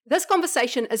This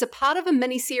conversation is a part of a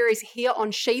mini-series here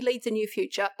on She Leads a New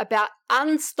Future about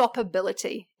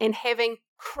unstoppability and having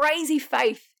crazy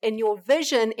faith in your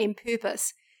vision and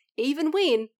purpose, even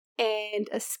when, and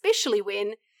especially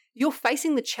when, you're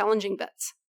facing the challenging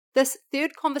bits. This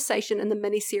third conversation in the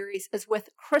mini-series is with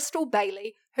Crystal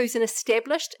Bailey, who's an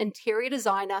established interior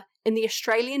designer in the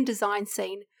Australian design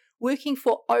scene, working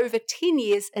for over 10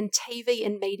 years in TV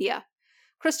and media.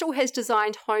 Crystal has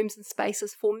designed homes and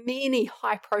spaces for many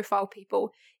high-profile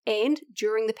people, and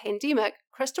during the pandemic,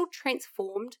 Crystal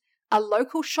transformed a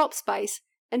local shop space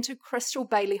into Crystal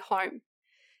Bailey Home.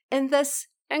 In this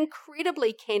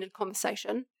incredibly candid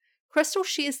conversation, Crystal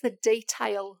shares the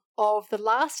detail of the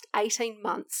last 18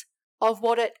 months of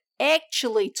what it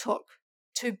actually took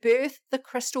to birth the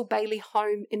Crystal Bailey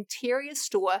Home interior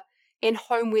store and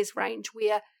homewares range,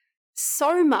 where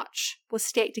so much was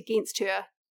stacked against her.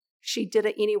 She did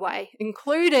it anyway,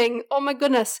 including, oh my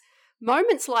goodness,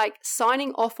 moments like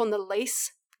signing off on the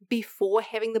lease before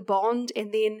having the bond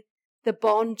and then the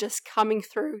bond just coming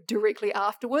through directly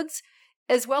afterwards,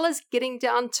 as well as getting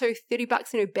down to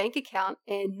 $30 in her bank account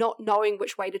and not knowing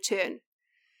which way to turn.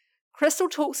 Crystal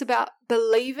talks about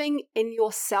believing in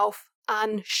yourself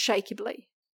unshakably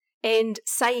and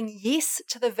saying yes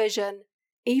to the vision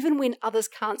even when others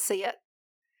can't see it.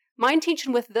 My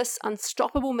intention with this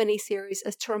unstoppable mini-series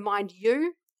is to remind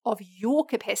you of your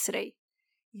capacity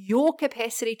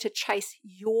to chase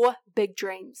your big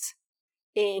dreams,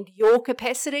 and your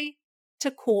capacity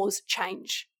to cause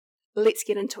change. Let's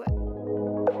get into it.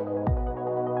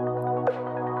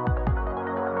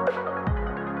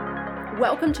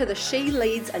 Welcome to the She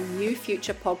Leads a New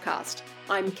Future podcast.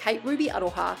 I'm Kate Ruby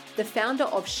Aroha, the founder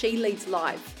of She Leads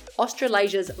Live,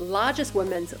 Australasia's largest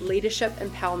women's leadership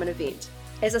empowerment event.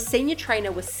 As a senior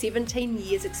trainer with 17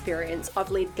 years experience, I've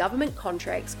led government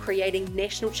contracts creating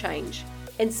national change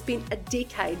and spent a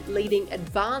decade leading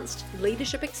advanced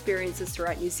leadership experiences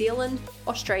throughout New Zealand,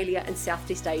 Australia, and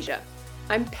Southeast Asia.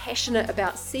 I'm passionate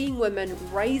about seeing women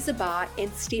raise the bar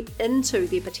and step into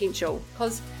their potential,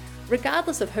 because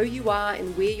regardless of who you are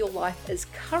and where your life is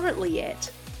currently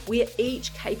at, we're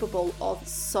each capable of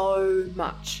so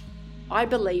much. I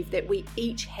believe that we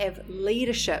each have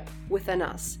leadership within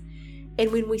us. And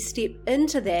when we step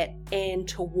into that and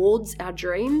towards our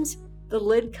dreams, the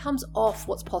lid comes off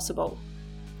what's possible.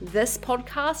 This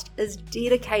podcast is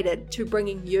dedicated to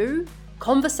bringing you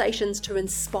conversations to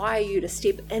inspire you to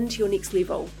step into your next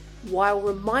level, while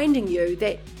reminding you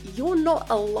that you're not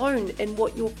alone in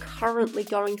what you're currently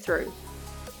going through.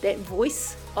 That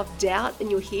voice of doubt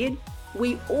in your head,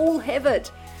 we all have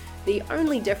it. The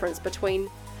only difference between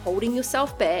holding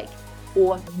yourself back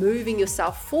or moving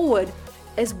yourself forward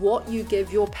is what you give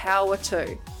your power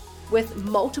to. With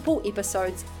multiple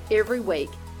episodes every week,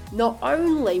 not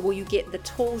only will you get the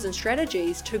tools and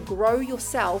strategies to grow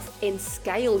yourself and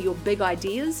scale your big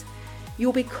ideas,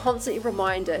 you'll be constantly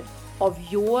reminded of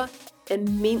your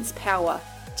immense power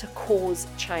to cause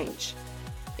change.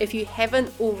 If you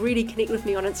haven't already connected with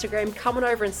me on Instagram, come on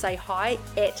over and say hi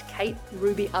at Kate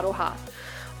Ruby Aroha.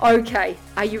 Okay,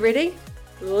 are you ready?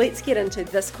 Let's get into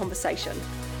this conversation.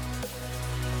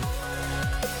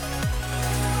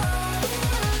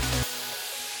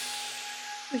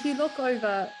 If you look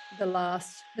over the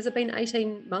last, has it been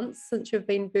 18 months since you've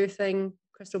been birthing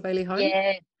Crystal Bailey Home?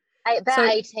 Yeah,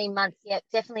 about 18 months. Yeah,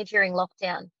 definitely during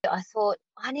lockdown. I thought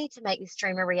I need to make this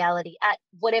dream a reality at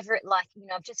whatever it like.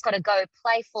 I've just got to go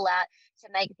playful out to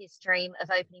make this dream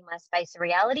of opening my space a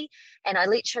reality. And I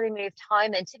literally moved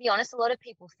home. And to be honest, a lot of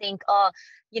people think, oh,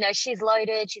 she's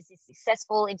loaded, she's a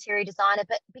successful interior designer.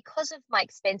 But because of my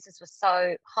expenses were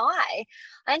so high,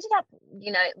 I ended up,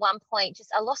 at one point,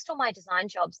 I lost all my design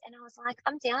jobs. And I was like,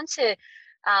 I'm down to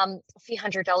a few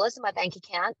 $100s in my bank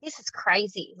account. This is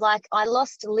crazy. Like, I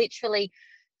lost literally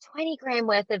 20 grand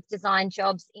worth of design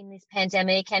jobs in this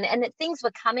pandemic, and that things were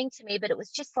coming to me, but it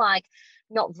was just like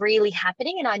not really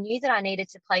happening. And I knew that I needed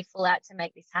to play full out to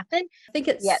make this happen. I think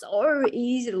it's so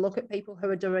easy to look at people who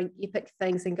are doing epic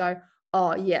things and go,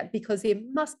 oh yeah, because there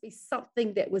must be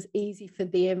something that was easy for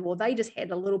them, or they just had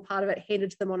a little part of it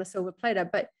handed to them on a silver platter.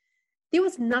 But there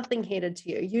was nothing handed to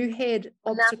you. You had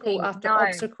obstacle after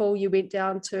obstacle. You went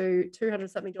down to $200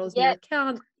 something in your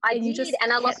account. I did,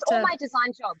 and I lost all my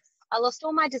design jobs. I lost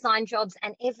all my design jobs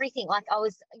and everything. Like, I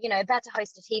was, about to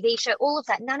host a TV show, all of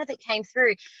that, none of it came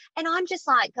through. And I'm just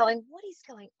like going, what is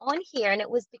going on here? And it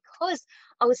was because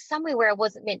I was somewhere where I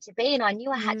wasn't meant to be. And I knew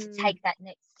I had to take that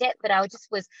next step, but I just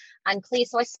was unclear.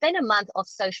 So I spent a month off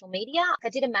social media. I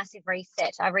did a massive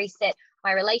reset. I reset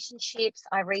my relationships.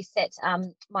 I reset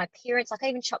my appearance. Like I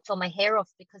even chopped all my hair off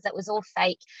because that was all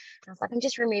fake. And I was like, I'm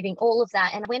just removing all of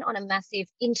that. And I went on a massive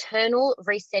internal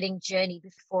resetting journey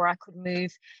before I could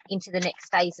move into the next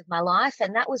phase of my life.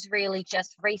 And that was really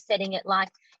just resetting it like,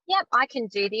 yep, I can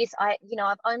do this. I've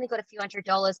only got a few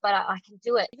 $100s, but I can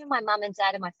do it. Even my mum and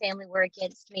dad and my family were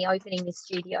against me opening this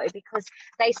studio because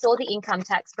they saw the income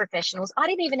tax professionals. I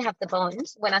didn't even have the bond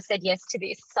when I said yes to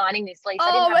this, signing this lease.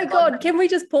 Oh my God, can we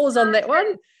just pause on that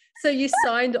one? So you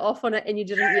signed off on it and you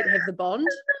didn't yet have the bond?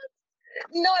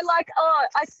 No,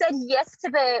 I said yes to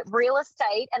the real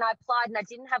estate and I applied and I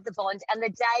didn't have the bond. And the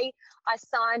day I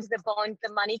signed the bond,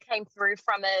 the money came through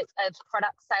from a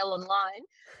product sale online.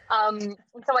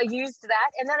 And so I used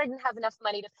that, and then I didn't have enough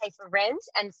money to pay for rent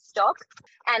and stock.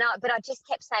 But I just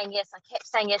kept saying yes. I kept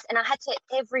saying yes. And I had to,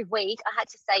 every week, I had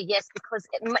to say yes because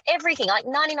everything, like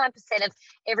 99% of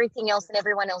everything else and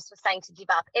everyone else was saying to give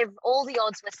up. All the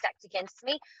odds were stacked against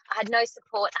me. I had no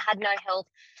support. I had no help.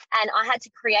 And I had to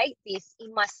create this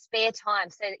in my spare time.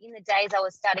 So in the days I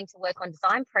was starting to work on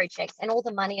design projects, and all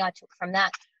the money I took from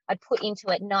that, I'd put into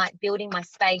at night building my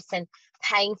space and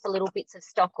paying for little bits of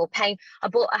stock, or paying.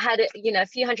 I had a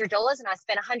few $100s, and I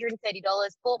spent $130,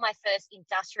 bought my first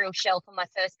industrial shelf on my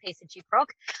first piece of gyprock.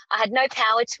 I had no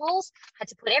power tools, had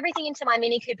to put everything into my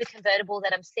Mini Cooper convertible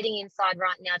that I'm sitting inside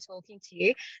right now talking to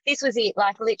you. This was it.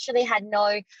 Like literally I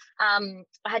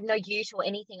had no ute or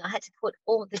anything. I had to put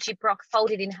all the gyprock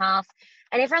folded in half,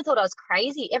 and everyone thought I was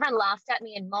crazy. Everyone laughed at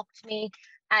me and mocked me.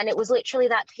 And it was literally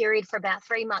that period for about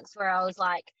 3 months where I was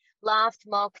like, laughed,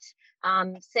 mocked,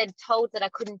 told that I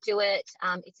couldn't do it.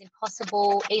 It's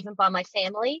impossible, even by my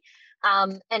family.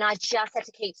 And I just had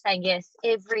to keep saying yes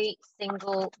every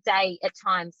single day at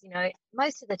times.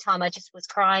 Most of the time I just was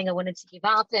crying. I wanted to give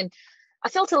up, and I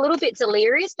felt a little bit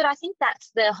delirious, but I think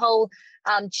that's the whole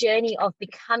journey of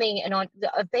being an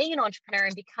entrepreneur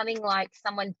and becoming like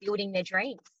someone building their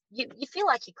dreams. You feel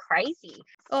like you're crazy.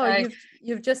 Oh,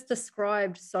 you've just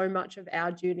described so much of our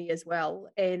journey as well,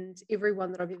 and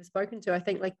everyone that I've ever spoken to, I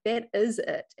think like that is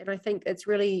it. And I think that's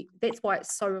why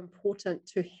it's so important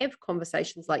to have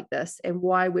conversations like this, and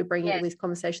why we're bringing all these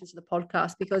conversations to the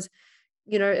podcast, because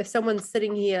if someone's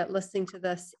sitting here listening to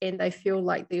this and they feel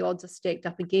like the odds are stacked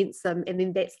up against them, and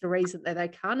then that's the reason that they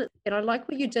can't. And I like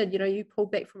what you did, you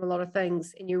pulled back from a lot of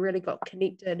things and you really got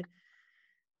connected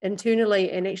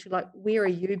internally, and actually like, where are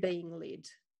you being led?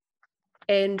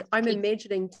 And I'm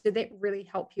imagining, did that really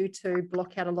help you to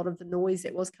block out a lot of the noise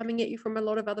that was coming at you from a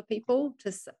lot of other people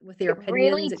with their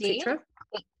opinions, etc.?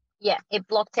 It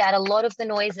blocked out a lot of the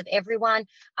noise of everyone.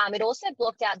 It also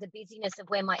blocked out the busyness of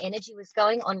where my energy was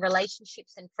going on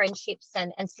relationships and friendships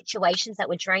and situations that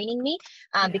were draining me,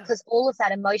 because all of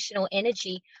that emotional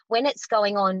energy, when it's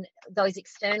going on those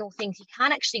external things, you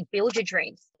can't actually build your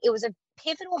dreams. It was a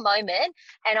pivotal moment,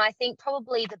 and I think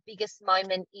probably the biggest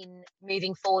moment in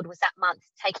moving forward was that month,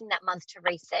 taking that month to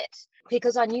reset,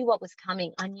 because I knew what was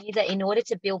coming. I knew that in order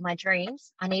to build my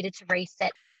dreams, I needed to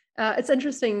reset. It's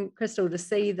interesting, Crystal, to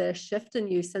see the shift in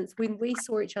you since when we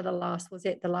saw each other last was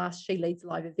at the last She Leads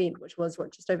Live event, which was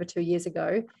just over 2 years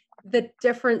ago. The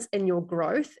difference in your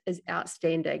growth is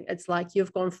outstanding. It's like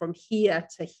you've gone from here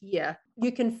to here.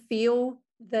 You can feel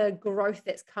the growth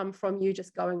that's come from you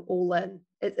just going all in.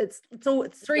 It's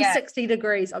 360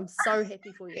 degrees. I'm so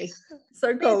happy for you.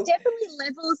 So cool. There's definitely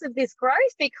levels of this growth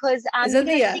because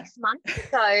 6 months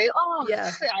ago,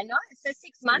 I know. So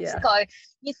 6 months ago,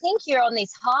 you think you're on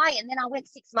this high, and then I went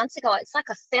 6 months ago, it's like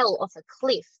I fell off a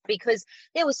cliff because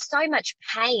there was so much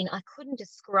pain. I couldn't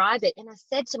describe it. And I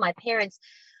said to my parents,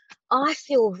 I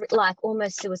feel like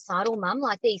almost suicidal, Mum,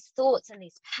 like these thoughts and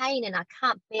this pain, and I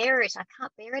can't bear it. I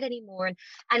can't bear it anymore. And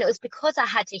it was because I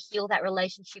had to heal that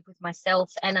relationship with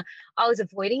myself, and I was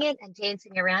avoiding it and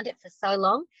dancing around it for so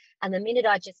long. And the minute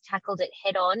I just tackled it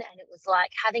head on, and it was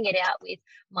like having it out with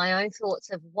my own thoughts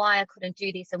of why I couldn't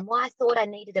do this, and why I thought I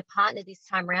needed a partner this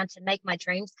time around to make my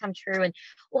dreams come true, and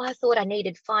why I thought I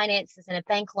needed finances and a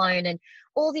bank loan, and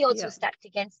all the odds were stacked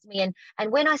against me.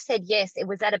 And when I said yes, it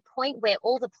was at a point where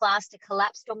all the plaster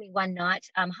collapsed on me one night,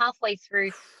 halfway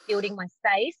through building my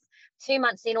space. 2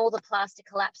 months in, all the plaster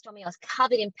collapsed on me. I was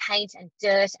covered in paint and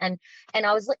dirt, and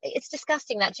it's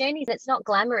disgusting, that journey. It's not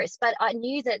glamorous, but I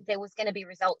knew that there was going to be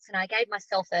results, and I gave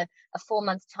myself a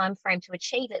 4-month time frame to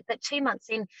achieve it. But 2 months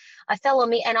in, I fell on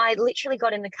me, and I literally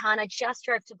got in the car and I just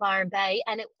drove to Byron Bay,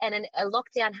 and a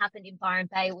lockdown happened in Byron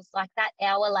Bay. It was like that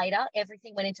hour later,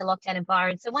 everything went into lockdown in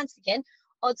Byron. So once again,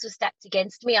 odds were stacked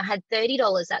against me. I had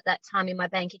 $30 at that time in my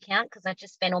bank account because I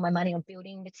just spent all my money on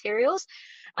building materials.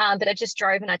 But I just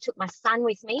drove, and I took my son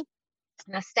with me.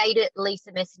 and I stayed at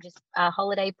Lisa Messenger's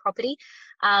holiday property.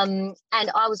 And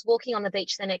I was walking on the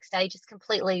beach the next day, just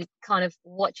completely kind of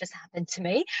what just happened to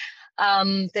me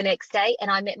the next day. And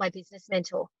I met my business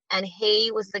mentor. And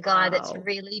he was the guy that's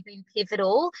really been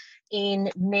pivotal in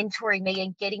mentoring me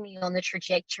and getting me on the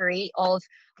trajectory of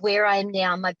where I am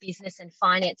now, my business and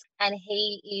finance. And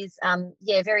he is,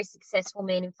 a very successful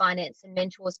man in finance and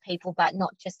mentors people, but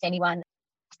not just anyone.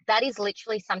 That is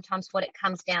literally sometimes what it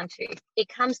comes down to. It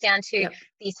comes down to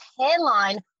this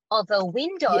hairline of a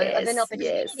window of an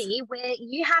opportunity where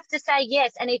you have to say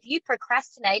yes. And if you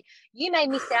procrastinate, you may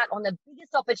miss out on the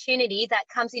biggest opportunity that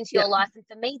comes into your life. And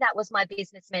for me, that was my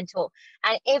business mentor.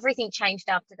 And everything changed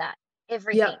after that.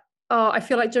 Everything. Yeah. Oh, I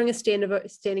feel like doing a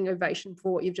standing ovation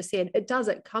for what you've just said. It does.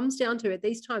 It comes down to at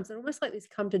these times, and almost like these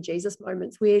come to Jesus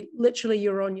moments where literally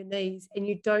you're on your knees and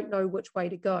you don't know which way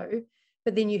to go,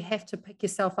 but then you have to pick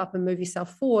yourself up and move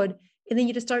yourself forward. And then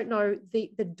you just don't know the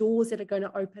doors that are going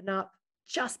to open up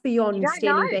just beyond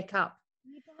standing back up.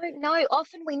 You don't know.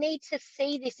 Often we need to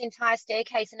see this entire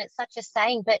staircase, and it's such a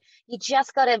saying, but you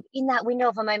just got to, in that window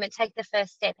of a moment, take the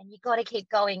first step, and you got to keep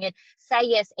going and say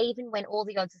yes, even when all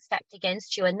the odds are stacked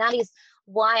against you. And that is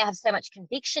why I have so much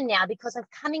conviction now, because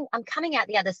I'm coming out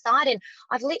the other side, and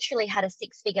I've literally had a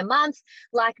 6-figure month,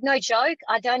 like no joke.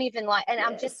 I don't even like, and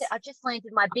I just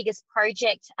landed my biggest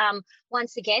project.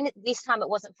 Once again, this time it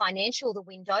wasn't financial, the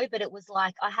window, but it was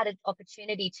like I had an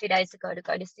opportunity 2 days ago to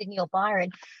go to Sydney or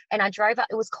Byron, and I drove up.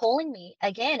 It was calling me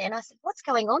again, and I said, "What's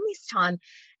going on this time?"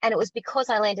 And it was because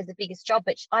I landed the biggest job,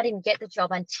 but I didn't get the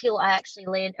job until I actually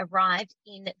arrived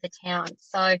in the town.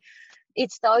 So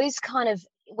it's those kind of,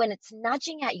 when it's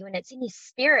nudging at you and it's in your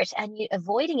spirit and you're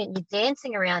avoiding it and you're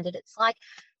dancing around it, it's like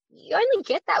you only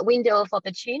get that window of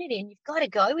opportunity and you've got to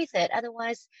go with it.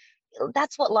 Otherwise,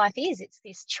 that's what life is. It's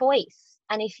this choice.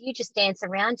 And if you just dance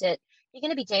around it, you're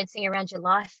going to be dancing around your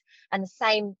life and the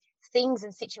same things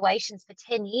and situations for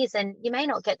 10 years, and you may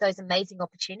not get those amazing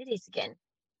opportunities again.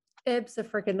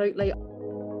 Abso-freaking-lutely.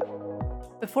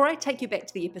 Before I take you back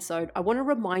to the episode, I want to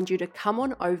remind you to come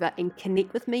on over and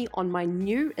connect with me on my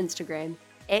new Instagram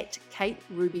at Kate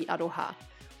Ruby Aroha.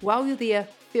 While you're there,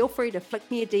 feel free to flick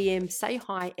me a DM, say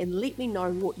hi, and let me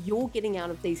know what you're getting out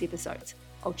of these episodes.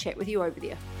 I'll chat with you over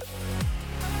there.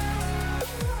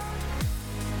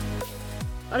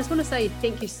 I just want to say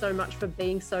thank you so much for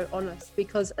being so honest,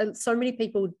 because so many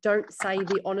people don't say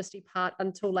the honesty part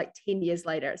until like 10 years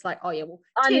later. It's like, oh yeah, well,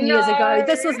 10 years ago,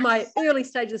 this was my early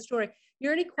stage of the story.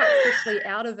 You're only quite freshly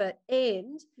out of it.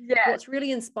 And what's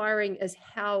really inspiring is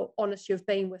how honest you've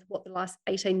been with what the last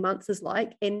 18 months is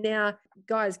like. And now,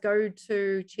 guys, go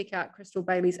to check out Crystal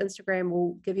Bailey's Instagram.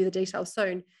 We'll give you the details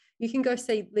soon. You can go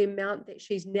see the amount that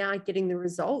she's now getting the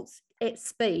results at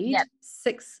speed,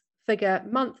 6-figure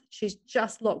month. She's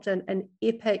just locked in an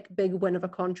epic big win of a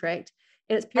contract.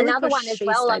 And it's purely because she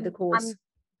stayed the course.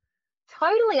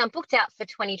 Totally. I'm booked out for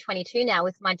 2022 now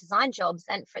with my design jobs,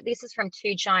 and this is from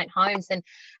 2 giant homes.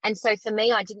 And so for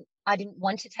me, I didn't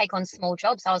want to take on small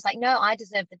jobs. I was like, no, I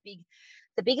deserve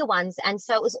the bigger ones. And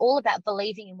so it was all about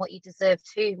believing in what you deserve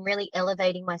too, and really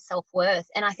elevating my self-worth.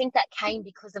 And I think that came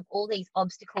because of all these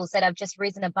obstacles that I've just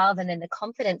risen above, and then the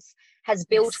confidence has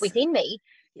built within me.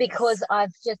 Because I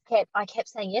kept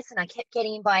saying yes, and I kept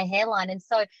getting in by a hairline. And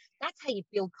so that's how you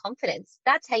build confidence.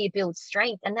 That's how you build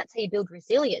strength, and that's how you build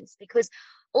resilience, because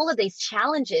all of these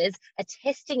challenges are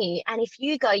testing you. And if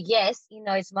you go yes in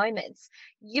those moments,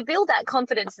 you build that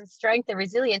confidence and strength and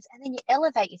resilience, and then you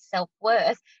elevate your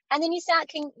self-worth, and then you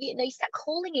start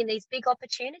calling in these big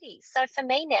opportunities. So for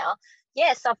me now,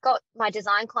 yes, I've got my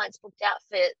design clients booked out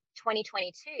for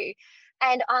 2022.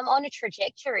 And I'm on a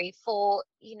trajectory for,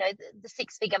 the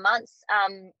 6-figure months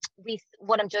with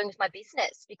what I'm doing with my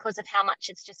business, because of how much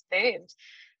it's just boomed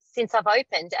since I've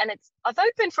opened. And I've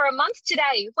opened for a month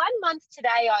today. 1 month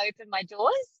today I opened my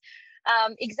doors,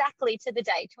 exactly to the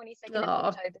day, 22nd of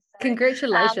October. So,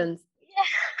 congratulations.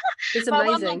 It's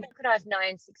amazing. Mum could I have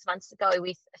known 6 months ago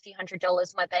with a few $100s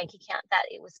in my bank account that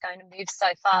it was going to move so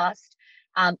fast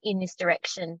in this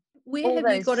direction. Where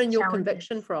have you gotten your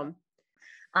conviction from?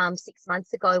 6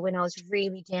 months ago, when I was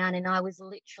really down, and I was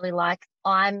literally like,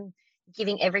 I'm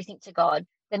giving everything to God.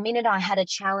 The minute I had a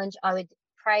challenge, I would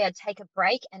pray, I'd take a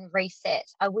break and reset.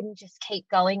 I wouldn't just keep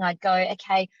going. I'd go,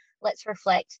 okay, let's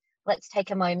reflect. Let's take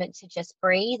a moment to just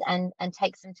breathe and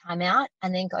take some time out,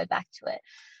 and then go back to it.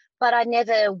 But I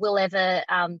never will ever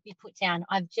be put down.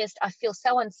 I feel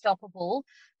so unstoppable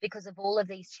because of all of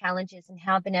these challenges and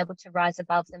how I've been able to rise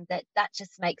above them, that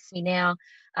just makes me now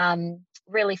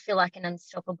really feel like an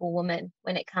unstoppable woman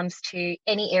when it comes to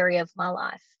any area of my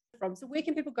life. So where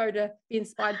can people go to be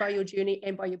inspired by your journey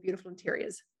and by your beautiful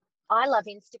interiors? I love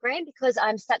Instagram because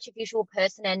I'm such a visual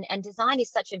person, and design is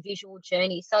such a visual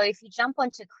journey. So if you jump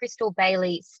onto Crystal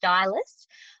Bailey Stylist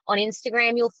on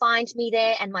Instagram, you'll find me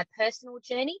there and my personal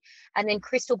journey. And then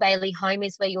Crystal Bailey Home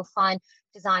is where you'll find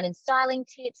design and styling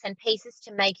tips and pieces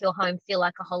to make your home feel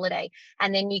like a holiday.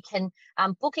 And then you can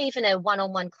book even a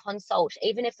one-on-one consult,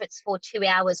 even if it's for 2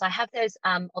 hours. I have those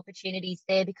opportunities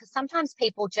there because sometimes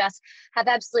people just have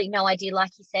absolutely no idea,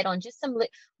 like you said, on just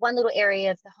one little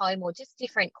area of the home, or just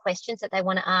different questions that they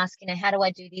want to ask. How do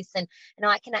I do this? And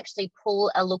I can actually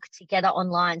pull a look together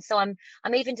online. So I'm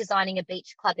even designing a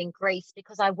beach club in Greece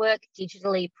because I work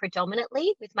digitally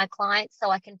predominantly with my clients,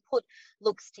 so I can put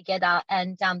looks together,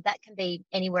 and that can be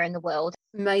anywhere in the world.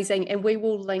 Amazing. And we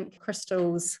will link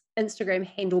Crystal's Instagram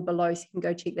handle below so you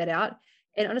can go check that out.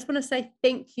 And I just want to say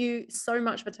thank you so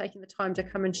much for taking the time to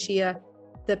come and share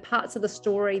the parts of the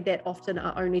story that often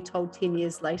are only told 10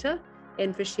 years later,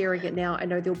 and for sharing it now. I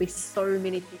know there'll be so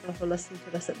many people who are listening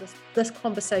to this that this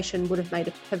conversation would have made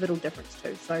a pivotal difference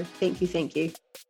to. So thank you.